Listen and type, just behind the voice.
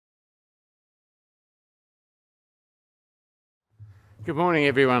Good morning,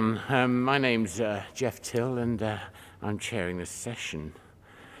 everyone. My name's Jeff Till, and I'm chairing this session.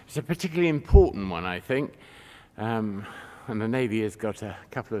 It's a particularly important one, I think, and the Navy has got a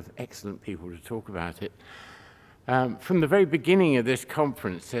couple of excellent people to talk about it. From the very beginning of this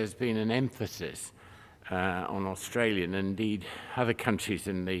conference, there's been an emphasis on Australia and indeed other countries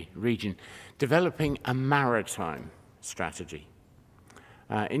in the region developing a maritime strategy.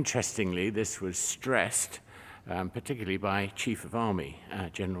 Interestingly, this was stressed particularly by Chief of Army,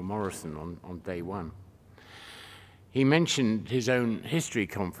 General Morrison, on day one. He mentioned his own history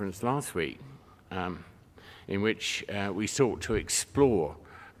conference last week, in which we sought to explore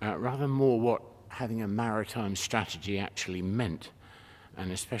rather more what having a maritime strategy actually meant,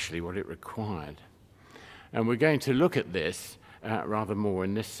 and especially what it required. And we're going to look at this rather more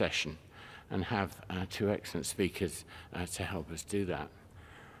in this session, and have two excellent speakers to help us do that.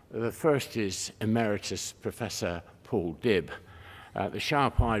 The first is Emeritus Professor Paul Dibb. The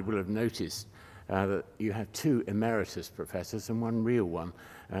sharp-eyed will have noticed that you have two emeritus professors and one real one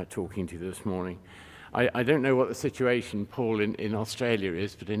talking to you this morning. I don't know what the situation, Paul, in Australia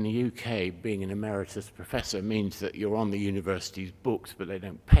is, but in the UK, being an emeritus professor means that you're on the university's books, but they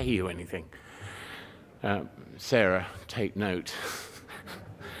don't pay you anything. Sarah, take note.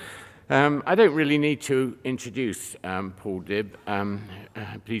 I don't really need to introduce Paul Dibb,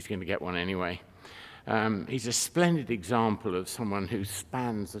 but he's going to get one anyway. He's a splendid example of someone who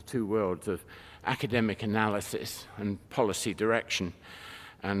spans the two worlds of academic analysis and policy direction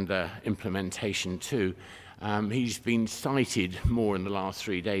and implementation too. He's been cited more in the last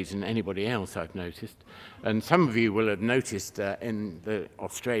 3 days than anybody else I've noticed. And some of you will have noticed in the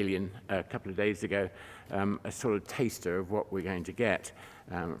Australian a couple of days ago a sort of taster of what we're going to get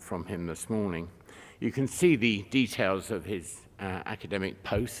from him this morning. You can see the details of his academic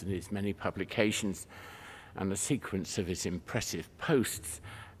posts and his many publications and the sequence of his impressive posts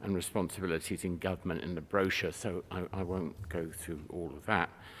and responsibilities in government in the brochure, so I won't go through all of that.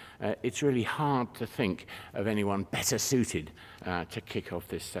 It's really hard to think of anyone better suited to kick off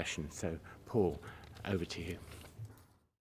this session. So, Paul, over to you.